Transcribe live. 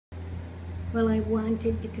Well, I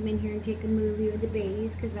wanted to come in here and take a movie with the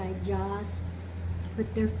babies because I just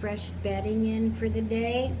put their fresh bedding in for the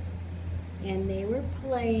day. And they were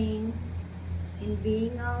playing and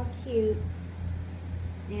being all cute.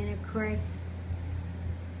 And of course,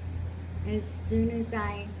 as soon as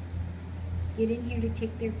I get in here to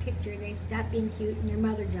take their picture, they stop being cute and their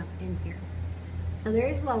mother jumped in here. So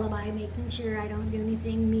there's Lullaby, making sure I don't do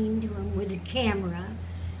anything mean to him with the camera.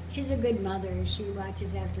 She's a good mother. She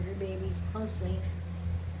watches after her babies closely.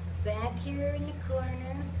 Back here in the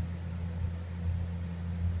corner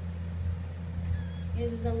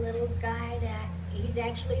is the little guy that, he's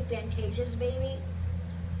actually Fantasia's baby.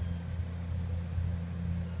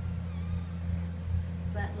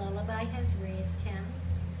 But Lullaby has raised him.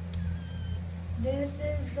 This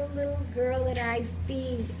is the little girl that I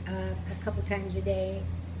feed a couple times a day.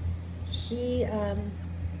 She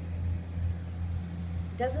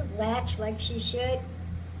doesn't latch like she should,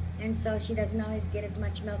 and so she doesn't always get as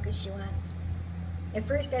much milk as she wants. At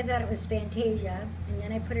first I thought it was Fantasia, and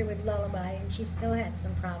then I put her with Lullaby, and she still had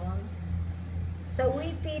some problems. So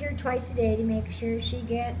we feed her twice a day to make sure she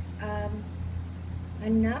gets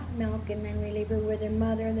enough milk, and then we leave her with her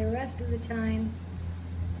mother the rest of the time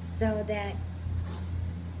so that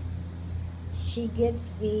she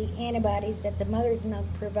gets the antibodies that the mother's milk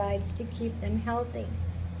provides to keep them healthy.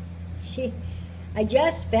 I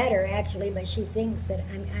just fed her actually, but she thinks that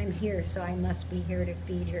I'm here, so I must be here to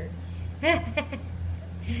feed her.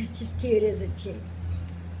 She's cute, isn't she?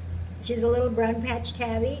 She's a little brown patch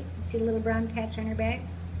tabby. See the little brown patch on her back?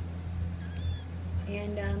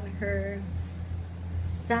 And her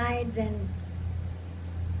sides and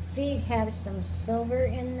feet have some silver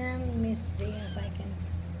in them. Let me see if I can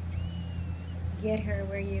get her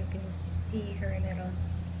where you can see her little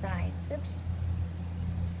sides. Oops.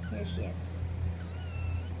 Here she is.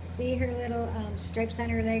 See her little stripes on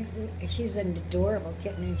her legs? She's an adorable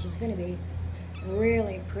kitten, and she's going to be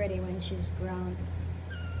really pretty when she's grown.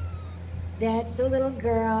 That's a little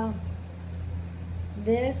girl.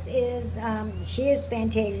 This is, she is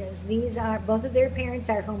Fantasia's. These are, both of their parents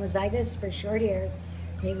are homozygous for short hair.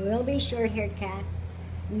 They will be short-haired cats.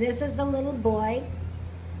 This is a little boy.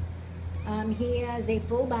 He has a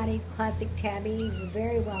full-bodied classic tabby. He's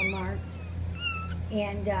very well marked.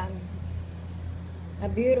 And a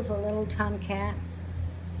beautiful little tomcat.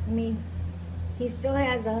 I mean, he still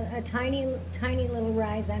has a tiny little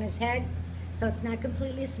rise on his head, so it's not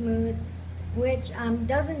completely smooth, which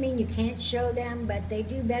doesn't mean you can't show them, but they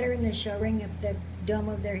do better in the show ring if the dome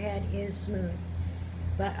of their head is smooth.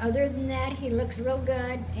 But other than that, he looks real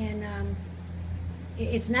good, and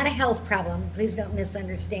it's not a health problem. Please don't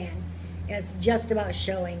misunderstand. It's just about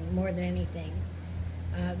showing more than anything.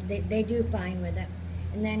 They do fine with it.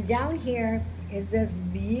 And then down here is this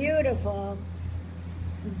beautiful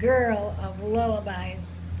girl of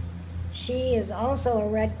Lullabies. She is also a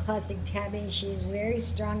red classic tabby. She's very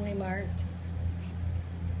strongly marked.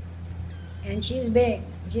 And she's big.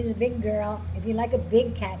 She's a big girl. If you like a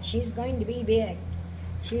big cat, she's going to be big.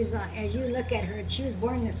 She's, as you look at her, she was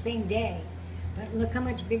born the same day. But look how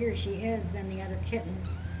much bigger she is than the other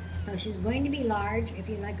kittens. So she's going to be large. If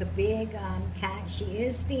you like a big cat, she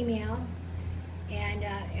is female. And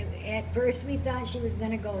at first we thought she was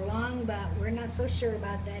going to go long, but we're not so sure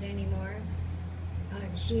about that anymore.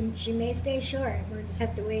 She may stay short. We'll just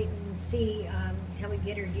have to wait and see until we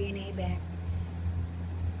get her DNA back.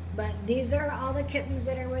 But these are all the kittens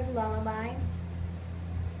that are with Lullaby.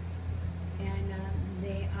 And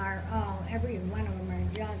they are all, every one of them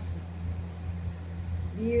are just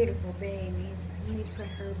beautiful babies. Let me put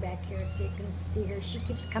her back here so you can see her. She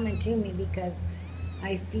keeps coming to me because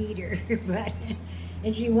I feed her,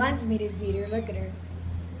 and she wants me to feed her. Look at her.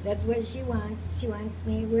 That's what she wants. She wants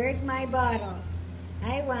me. Where's my bottle?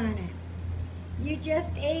 I want it. You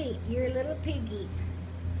just ate. You're a little piggy.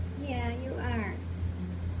 Yeah, you are.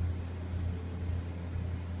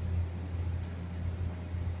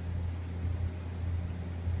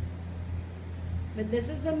 But this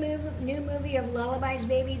is a new movie of Lullaby's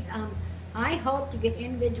babies. I hope to get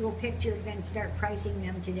individual pictures and start pricing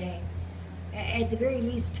them today. At the very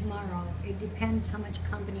least tomorrow. It depends how much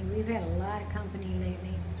company. We've had a lot of company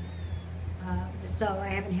lately. So I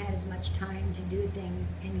haven't had as much time to do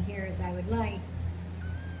things in here as I would like.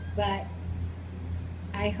 But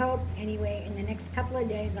I hope, anyway, in the next couple of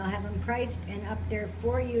days I'll have them priced and up there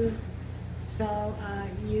for you so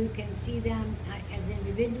you can see them as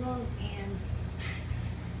individuals and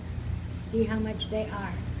see how much they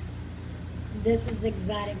are. This is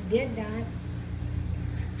exotic DIT-DOTS.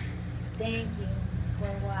 Thank you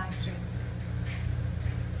for watching.